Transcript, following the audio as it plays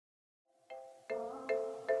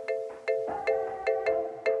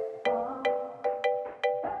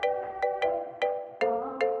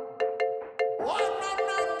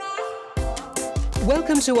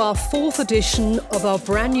Welcome to our fourth edition of our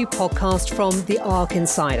brand new podcast from the ARC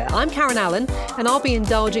Insider. I'm Karen Allen, and I'll be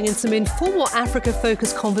indulging in some informal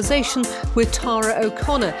Africa-focused conversation with Tara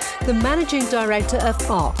O'Connor, the Managing Director of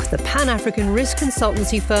ARC, the Pan-African risk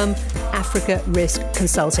consultancy firm Africa Risk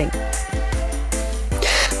Consulting.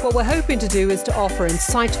 What we're hoping to do is to offer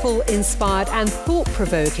insightful, inspired and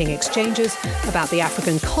thought-provoking exchanges about the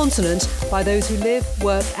African continent by those who live,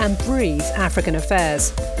 work and breathe African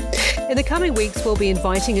affairs. In the coming weeks, we'll be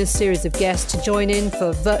inviting a series of guests to join in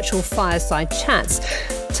for virtual fireside chats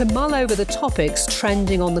to mull over the topics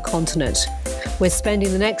trending on the continent. We're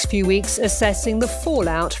spending the next few weeks assessing the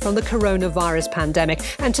fallout from the coronavirus pandemic,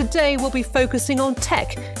 and today we'll be focusing on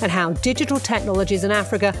tech and how digital technologies in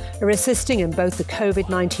Africa are assisting in both the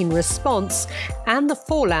COVID-19 response and the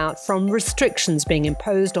fallout from restrictions being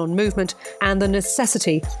imposed on movement and the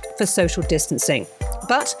necessity for social distancing.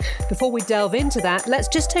 But before we delve into that, let's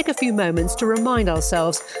just take a few moments to remind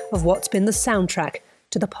ourselves of what's been the soundtrack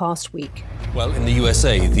to the past week. Well, in the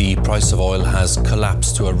USA, the price of oil has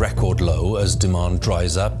collapsed to a record low as demand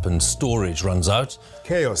dries up and storage runs out.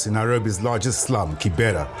 Chaos in Nairobi's largest slum,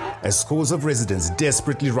 Kibera, as scores of residents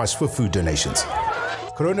desperately rush for food donations.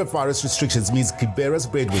 Coronavirus restrictions means Kibera's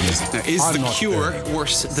breadwinners now, is the cure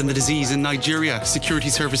worse than the disease? In Nigeria, security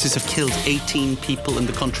services have killed 18 people in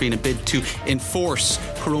the country in a bid to enforce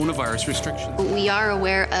coronavirus restrictions. We are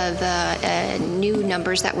aware of new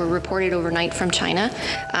numbers that were reported overnight from China,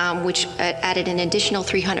 which added an additional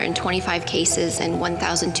 325 cases and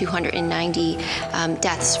 1,290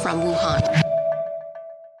 deaths from Wuhan.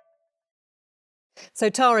 So,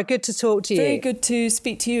 Tara, good to talk to you. Very good to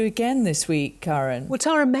speak to you again this week, Karen. Well,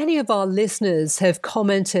 Tara, many of our listeners have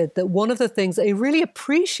commented that one of the things they really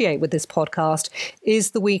appreciate with this podcast is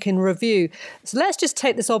the Week in Review. So let's just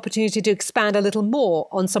take this opportunity to expand a little more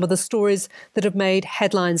on some of the stories that have made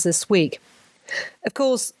headlines this week. Of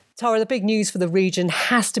course, Tara, the big news for the region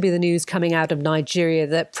has to be the news coming out of Nigeria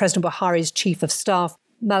that President Buhari's Chief of Staff,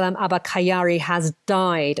 Malam Abba Kyari, has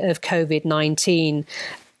died of COVID-19.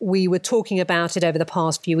 We were talking about it over the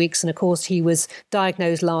past few weeks, and of course he was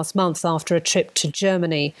diagnosed last month after a trip to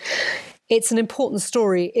Germany. It's an important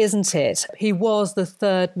story, isn't it? He was the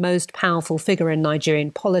third most powerful figure in Nigerian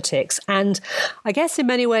politics, and I guess in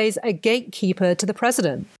many ways a gatekeeper to the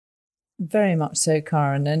president. Very much so,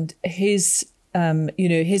 Karen. And his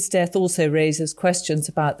death also raises questions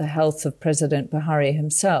about the health of President Buhari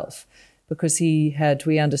himself, because he had,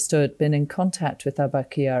 we understood, been in contact with Abba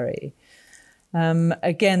Kyari.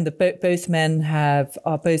 Again, both men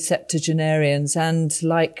are both septuagenarians, and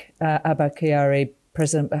like Abba Kyari,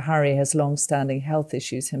 President Buhari has long-standing health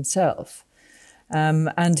issues himself.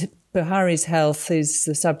 And Buhari's health is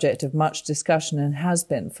the subject of much discussion and has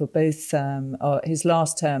been for both his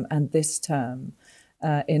last term and this term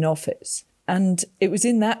in office. And it was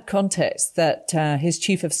in that context that his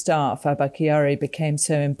chief of staff, Abba Kyari, became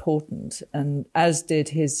so important, and as did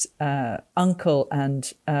his uncle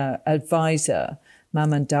and advisor,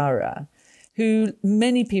 Mamandara, who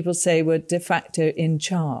many people say were de facto in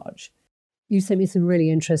charge. You sent me some really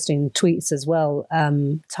interesting tweets as well,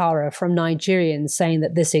 Tara, from Nigerians saying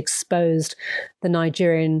that this exposed the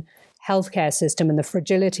Nigerian healthcare system and the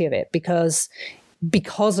fragility of it because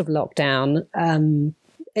of lockdown.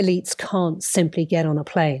 Elites can't simply get on a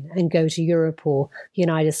plane and go to Europe or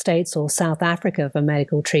United States or South Africa for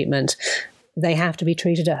medical treatment. They have to be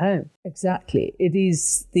treated at home. Exactly. It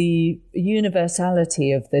is the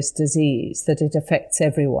universality of this disease that it affects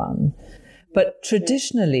everyone. But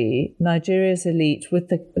traditionally, Nigeria's elite, with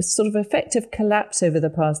the sort of effective collapse over the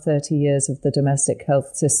past 30 years of the domestic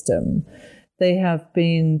health system, they have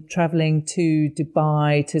been travelling to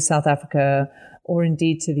Dubai, to South Africa, or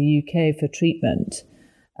indeed to the UK for treatment.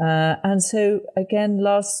 And so, again,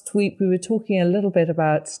 last week we were talking a little bit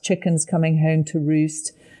about chickens coming home to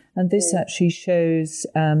roost. And this actually shows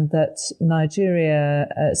that Nigeria,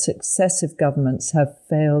 successive governments have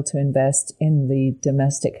failed to invest in the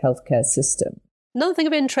domestic healthcare system. Another thing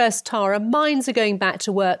of interest, Tara, mines are going back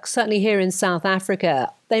to work, certainly here in South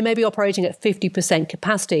Africa. They may be operating at 50%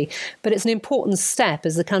 capacity, but it's an important step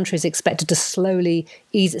as the country is expected to slowly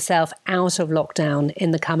ease itself out of lockdown in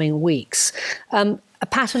the coming weeks. A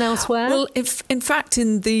pattern elsewhere? Well, in fact,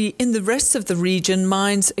 in the rest of the region,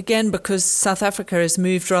 mines, again, because South Africa has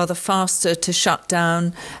moved rather faster to shut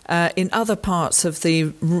down in other parts of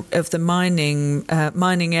the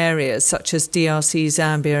mining areas, such as DRC,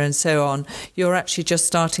 Zambia, and so on, you're actually just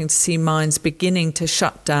starting to see mines beginning to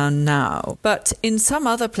shut down now. But in some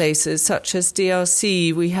other places, such as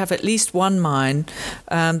DRC, we have at least one mine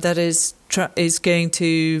that is going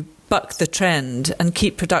to buck the trend and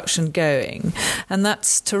keep production going. And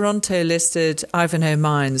that's Toronto-listed Ivanhoe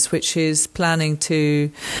Mines, which is planning to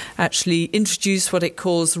actually introduce what it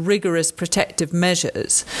calls rigorous protective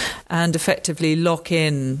measures and effectively lock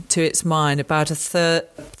in to its mine about a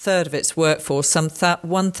third of its workforce, some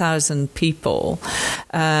 1,000 people,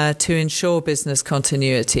 to ensure business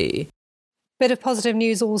continuity. Bit of positive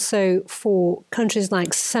news also for countries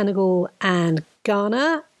like Senegal and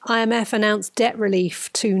Ghana. IMF announced debt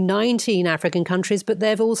relief to 19 African countries, but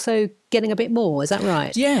they're also getting a bit more. Is that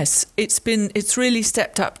right? Yes, it's really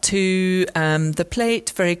stepped up to the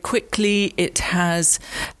plate very quickly. It has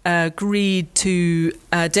agreed to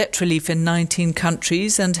debt relief in 19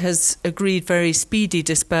 countries and has agreed very speedy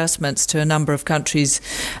disbursements to a number of countries,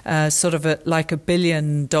 sort of like $1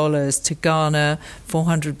 billion to Ghana,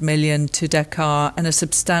 400 million to Dakar, and a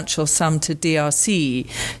substantial sum to DRC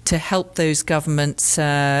to help those governments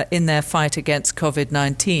in their fight against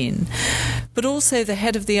COVID-19. But also the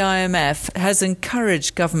head of the IMF has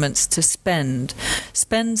encouraged governments to spend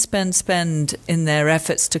in their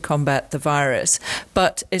efforts to combat the virus,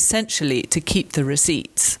 but essentially to keep the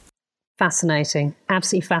receipts. Fascinating.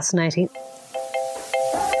 Absolutely fascinating.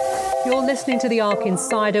 You're listening to The Arc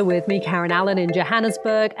Insider with me, Karen Allen, in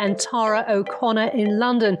Johannesburg, and Tara O'Connor in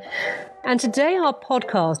London. And today our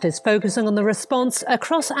podcast is focusing on the response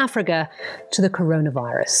across Africa to the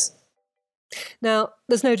coronavirus. Now,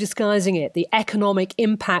 there's no disguising it. The economic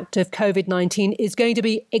impact of COVID-19 is going to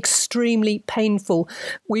be extremely painful.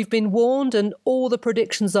 We've been warned, and all the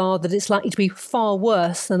predictions are that it's likely to be far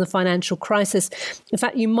worse than the financial crisis. In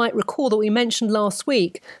fact, you might recall that we mentioned last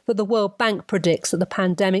week that the World Bank predicts that the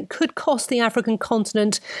pandemic could cost the African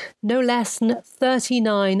continent no less than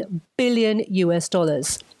 $39 billion.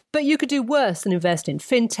 But you could do worse than invest in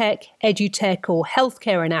fintech, edutech or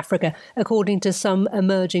healthcare in Africa, according to some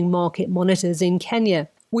emerging market monitors in Kenya.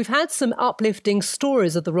 We've had some uplifting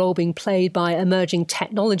stories of the role being played by emerging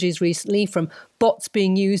technologies recently, from bots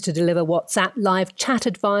being used to deliver WhatsApp live chat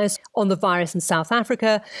advice on the virus in South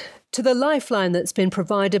Africa, to the lifeline that's been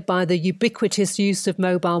provided by the ubiquitous use of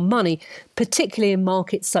mobile money, particularly in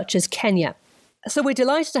markets such as Kenya. So we're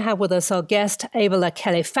delighted to have with us our guest, Abel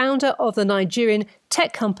Ekele, founder of the Nigerian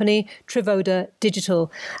tech company Trivoda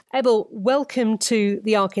Digital. Abel, welcome to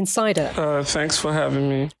the Arc Insider. Thanks for having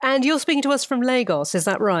me. And you're speaking to us from Lagos, is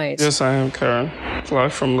that right? Yes, I am, Karen.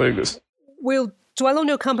 Live from Lagos. We'll dwell on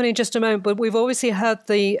your company in just a moment, but we've obviously heard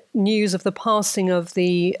the news of the passing of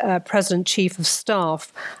the President Chief of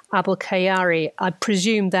Staff, Abel Ekele. I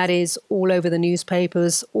presume that is all over the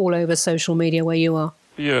newspapers, all over social media where you are.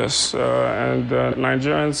 Yes, and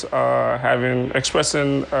Nigerians are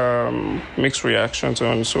expressing mixed reactions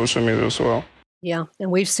on social media as well. Yeah,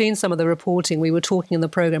 and we've seen some of the reporting. We were talking in the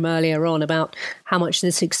program earlier on about how much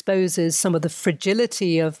this exposes some of the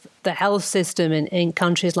fragility of the health system in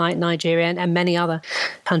countries like Nigeria and many other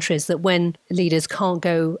countries, that when leaders can't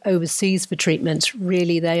go overseas for treatment,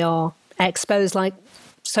 really they are exposed, like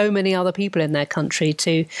so many other people in their country,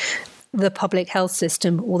 to the public health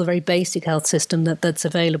system, or the very basic health system that's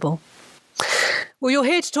available. Well, you're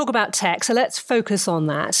here to talk about tech, so let's focus on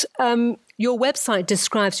that. Your website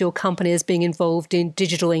describes your company as being involved in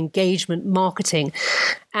digital engagement marketing.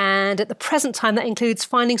 And at the present time, that includes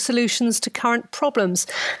finding solutions to current problems.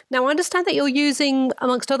 Now, I understand that you're using,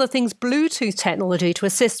 amongst other things, Bluetooth technology to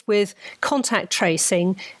assist with contact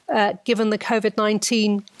tracing, given the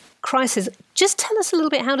COVID-19 crisis. Just tell us a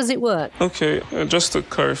little bit, how does it work? Okay, just to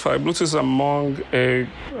clarify, Bluetooth is among a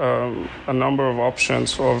number of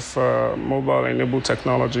options of mobile-enabled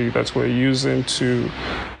technology that we're using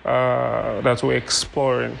that we're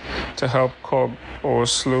exploring to help curb or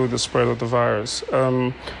slow the spread of the virus.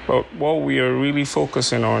 But what we are really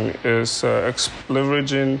focusing on is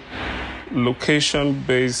leveraging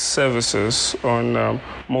location-based services on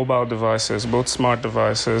mobile devices, both smart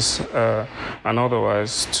devices and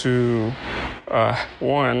otherwise, to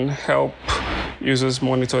one, help users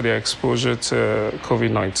monitor their exposure to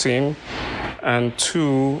COVID-19, and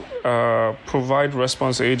two, provide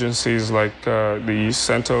response agencies like the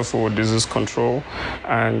Center for Disease Control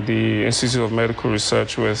and the Institute of Medical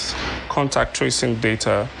Research with contact tracing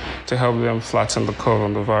data to help them flatten the curve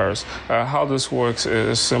on the virus. How this works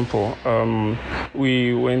is simple.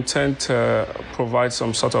 We intend to provide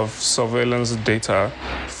some sort of surveillance data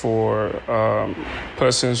for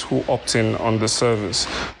persons who opt in on the service.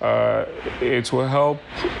 It will help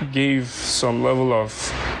give some level of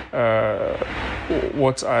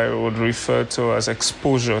what I would refer to as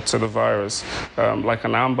exposure to the virus, like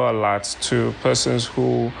an amber alert to persons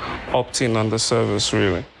who opt in on the service,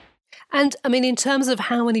 really. And I mean, in terms of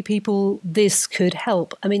how many people this could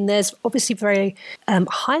help, I mean, there's obviously very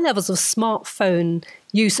high levels of smartphone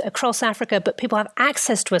use across Africa, but people have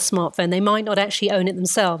access to a smartphone. They might not actually own it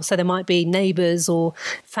themselves. So there might be neighbours or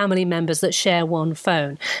family members that share one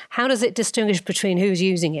phone. How does it distinguish between who's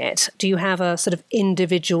using it? Do you have a sort of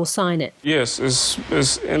individual sign-in? Yes,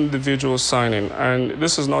 it's individual sign-in. And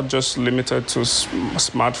this is not just limited to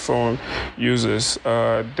smartphone users.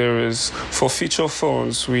 There is, for feature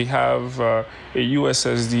phones, we have a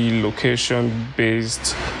USSD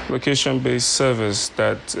location-based service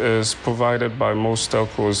that is provided by most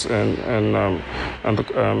telcos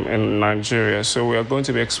in Nigeria. So we are going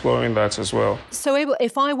to be exploring that as well. So Abel,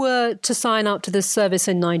 if I were to sign up to this service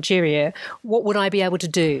in Nigeria, what would I be able to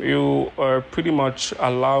do? You are pretty much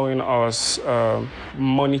allowing us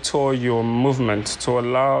monitor your movement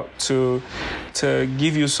to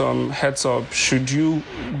give you some heads up should you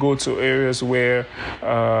go to areas where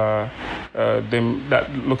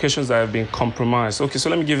locations that have been compromised. Okay, so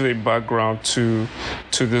let me give you a background to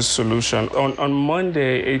this solution. On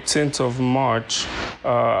Monday, 18th of March,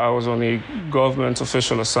 I was on a government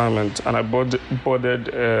official assignment, and I boarded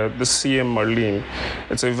the CM Marlene.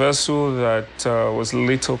 It's a vessel that was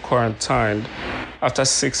little quarantined after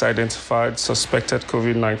 6 identified suspected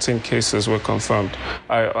COVID-19 cases were confirmed.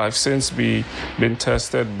 I've since been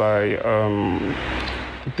tested by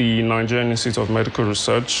the Nigerian Institute of Medical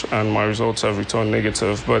Research, and my results have returned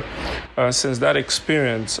negative. But since that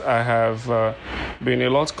experience, I have been a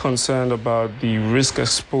lot concerned about the risk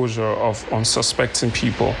exposure of unsuspecting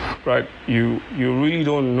people, right? You really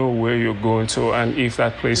don't know where you're going to and if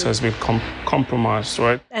that place has been compromised,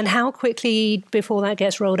 right? And how quickly before that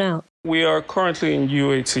gets rolled out? We are currently in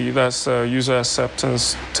UAT, that's user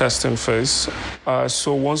acceptance testing phase.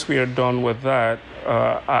 So once we are done with that,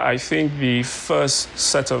 I think the first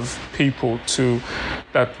set of people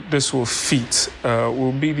that this will fit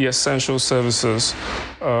will be the essential services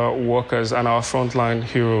workers and our frontline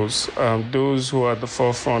heroes, those who are at the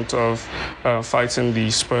forefront of fighting the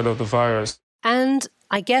spread of the virus. And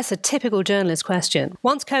I guess a typical journalist question.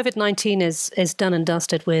 Once COVID-19 is done and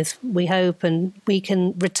dusted with, we hope, and we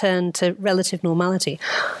can return to relative normality,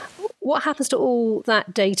 what happens to all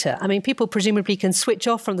that data? I mean, people presumably can switch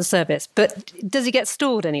off from the service, but does it get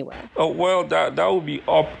stored anywhere? Oh, well, that will be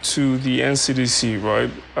up to the NCDC, right?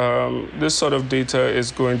 This sort of data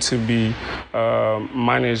is going to be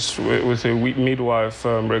managed with a midwife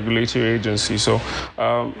regulatory agency. So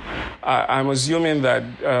I'm assuming that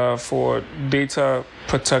for data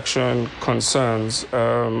protection concerns,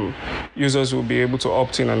 users will be able to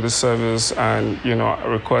opt in on this service and,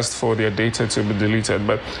 request for their data to be deleted.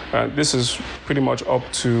 But this is pretty much up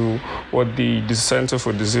to what the Center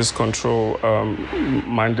for Disease Control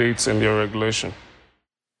mandates in their regulation.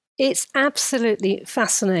 It's absolutely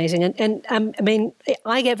fascinating. And I mean,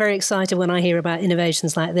 I get very excited when I hear about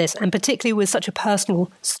innovations like this, and particularly with such a personal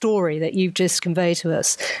story that you've just conveyed to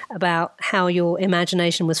us about how your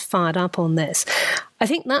imagination was fired up on this. I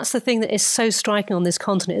think that's the thing that is so striking on this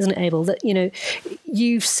continent, isn't it, Abel? That,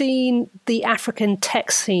 you've seen the African tech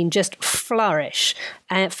scene just flourish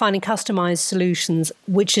and finding customized solutions,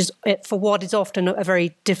 which is for what is often a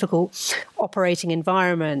very difficult operating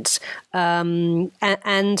environment. And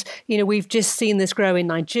we've just seen this grow in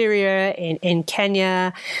Nigeria, in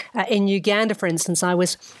Kenya, in Uganda, for instance. I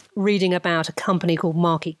was reading about a company called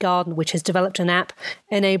Market Garden, which has developed an app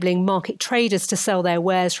enabling market traders to sell their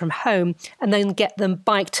wares from home and then get them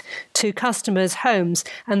biked to customers' homes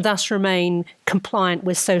and thus remain compliant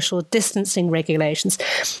with social distancing regulations.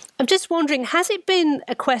 I'm just wondering, has it been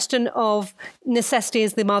a question of necessity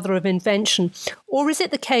is the mother of invention, or is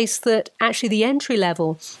it the case that actually the entry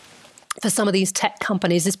level for some of these tech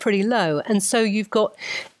companies is pretty low, and so you've got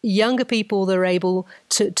younger people that are able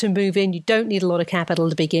to move in? You don't need a lot of capital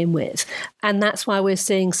to begin with, and that's why we're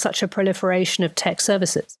seeing such a proliferation of tech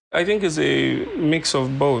services? I think it's a mix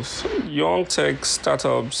of both. Young tech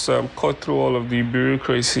startups cut through all of the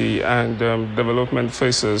bureaucracy and development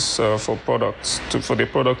phases for the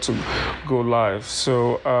product to go live.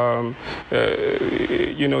 So,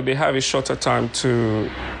 they have a shorter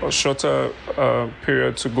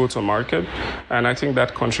period to go to market, and I think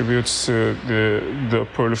that contributes to the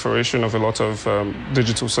proliferation of a lot of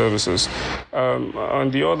digital services.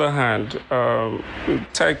 On the other hand,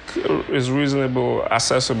 tech is reasonably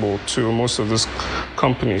accessible to most of these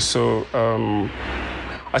companies. So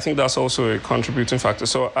I think that's also a contributing factor.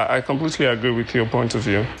 So I completely agree with your point of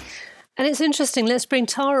view. And it's interesting. Let's bring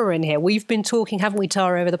Tara in here. We've been talking, haven't we,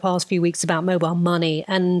 Tara, over the past few weeks about mobile money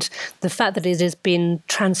and the fact that it has been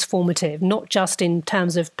transformative, not just in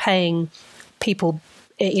terms of paying people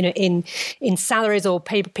in salaries or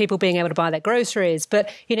people being able to buy their groceries, but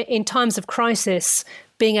in times of crisis,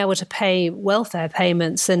 being able to pay welfare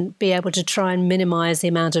payments and be able to try and minimise the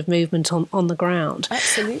amount of movement on the ground.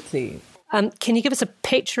 Absolutely. Can you give us a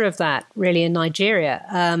picture of that, really, in Nigeria,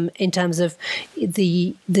 in terms of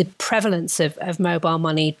the prevalence of mobile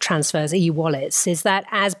money transfers, e-wallets? Is that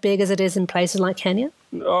as big as it is in places like Kenya?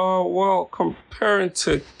 Well, comparing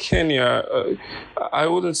to Kenya, I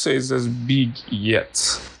wouldn't say it's as big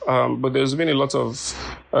yet. But there's been a lot of,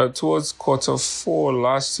 towards Q4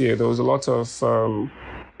 last year, there was a lot of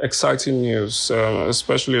exciting news,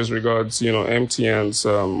 especially as regards, MTN's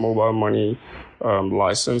mobile money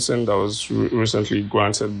licensing that was recently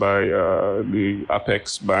granted by the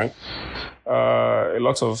Apex Bank. A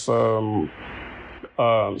lot of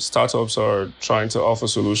startups are trying to offer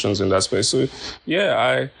solutions in that space. So,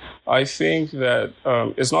 yeah, I think that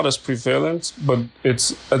it's not as prevalent, but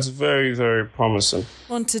it's very, very promising.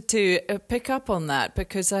 Wanted to pick up on that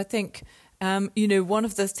because I think one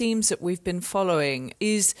of the themes that we've been following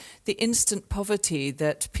is the instant poverty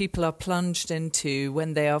that people are plunged into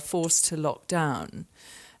when they are forced to lock down.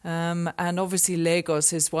 And obviously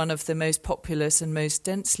Lagos is one of the most populous and most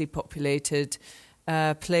densely populated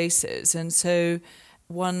places. And so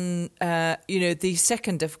the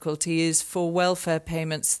second difficulty is for welfare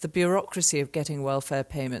payments, the bureaucracy of getting welfare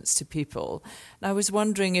payments to people. And I was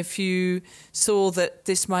wondering if you saw that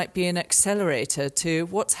this might be an accelerator to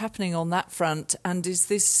what's happening on that front, and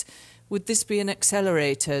would this be an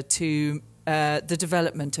accelerator to the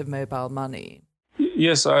development of mobile money?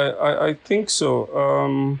 Yes, I think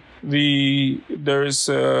so. There's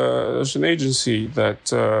an agency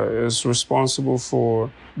that is responsible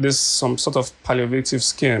for some sort of palliative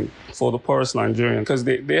scheme for the poorest Nigerians, because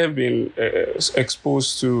they have been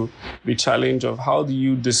exposed to the challenge of how do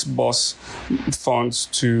you disburse funds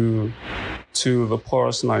to the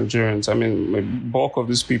poorest Nigerians. I mean, the bulk of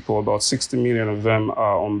these people, about 60 million of them,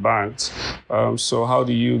 are unbanked. So how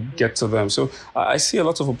do you get to them? So I see a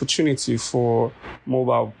lot of opportunity for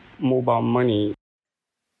mobile money.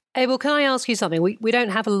 Abel, can I ask you something? We don't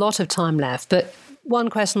have a lot of time left, but one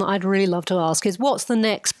question that I'd really love to ask is, what's the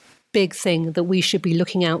next big thing that we should be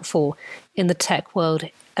looking out for in the tech world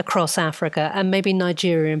across Africa, and maybe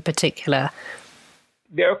Nigeria in particular?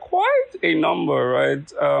 There are quite a number, right?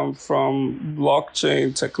 From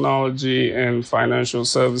blockchain technology and financial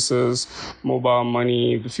services, mobile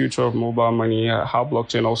money, the future of mobile money, how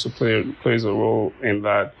blockchain also plays a role in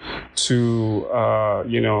that, to,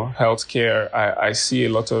 healthcare. I see a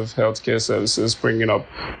lot of healthcare services bringing up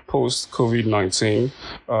post-COVID-19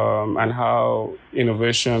 and how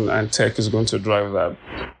innovation and tech is going to drive that.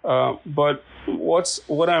 But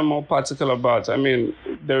what I'm more particular about, I mean,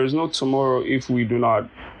 there is no tomorrow if we do not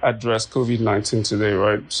address COVID-19 today,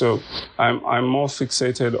 right? So I'm more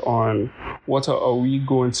fixated on what are we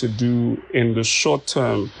going to do in the short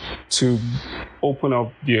term to open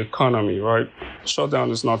up the economy, right? Shutdown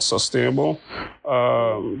is not sustainable.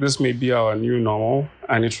 This may be our new normal,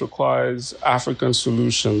 and it requires African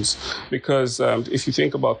solutions, because if you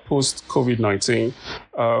think about post-COVID-19,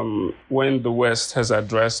 when the West has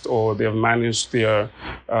addressed, or they've managed to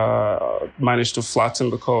flatten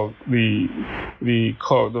the curve, the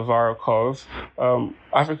viral curve,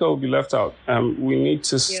 Africa will be left out. We need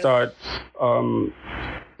to start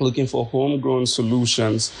looking for homegrown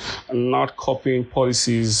solutions and not copying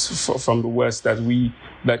policies from the West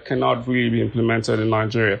that cannot really be implemented in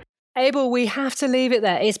Nigeria. Abel, we have to leave it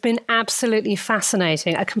there. It's been absolutely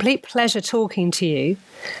fascinating. A complete pleasure talking to you.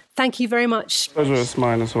 Thank you very much. Pleasure is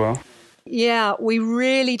mine as well. Yeah, we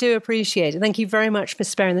really do appreciate it. Thank you very much for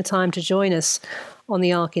sparing the time to join us on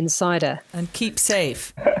the Arc Insider. And keep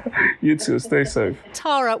safe. You too, stay safe.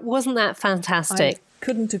 Tara, wasn't that fantastic? I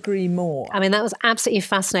couldn't agree more. I mean, that was absolutely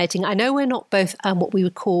fascinating. I know we're not both what we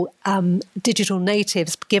would call digital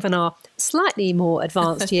natives, given our slightly more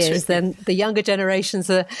advanced years than the younger generations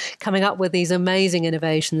that are coming up with these amazing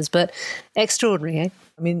innovations, but extraordinary, eh?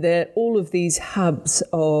 I mean, there are all of these hubs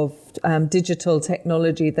of digital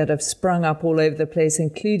technology that have sprung up all over the place,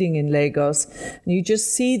 including in Lagos. And you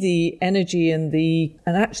just see the energy and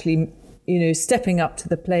actually, stepping up to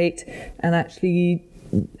the plate and actually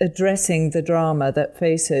addressing the drama that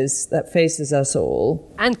faces us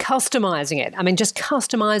all. And customising it. I mean, just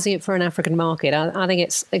customising it for an African market. I think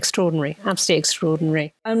it's extraordinary, absolutely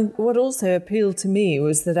extraordinary. And what also appealed to me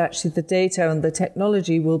was that actually the data and the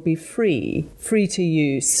technology will be free to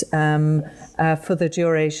use for the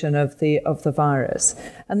duration of the virus.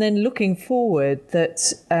 And then looking forward,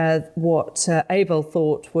 that what Abel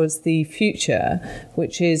thought was the future,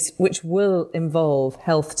 which will involve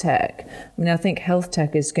health tech. I mean, I think health tech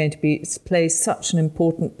tech is going to play such an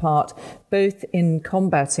important part, both in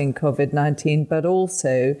combating COVID-19, but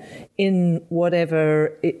also in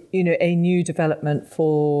whatever, a new development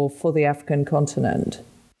for the African continent.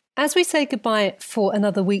 As we say goodbye for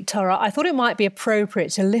another week, Tara, I thought it might be appropriate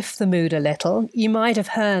to lift the mood a little. You might have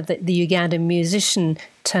heard that the Ugandan musician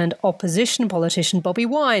turned opposition politician Bobi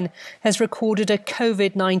Wine has recorded a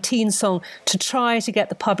COVID-19 song to try to get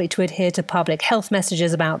the public to adhere to public health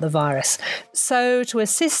messages about the virus. So to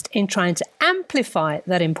assist in trying to amplify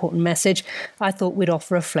that important message, I thought we'd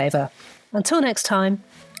offer a flavour. Until next time,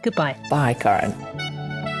 goodbye. Bye, Karen.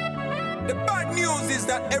 The bad news is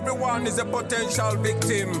that everyone is a potential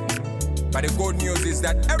victim. But the good news is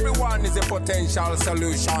that everyone is a potential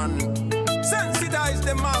solution. Sensitize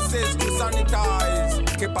the masses to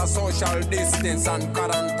sanitize. Keep a social distance and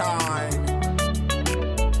quarantine.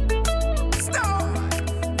 Stop!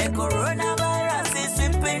 The coronavirus.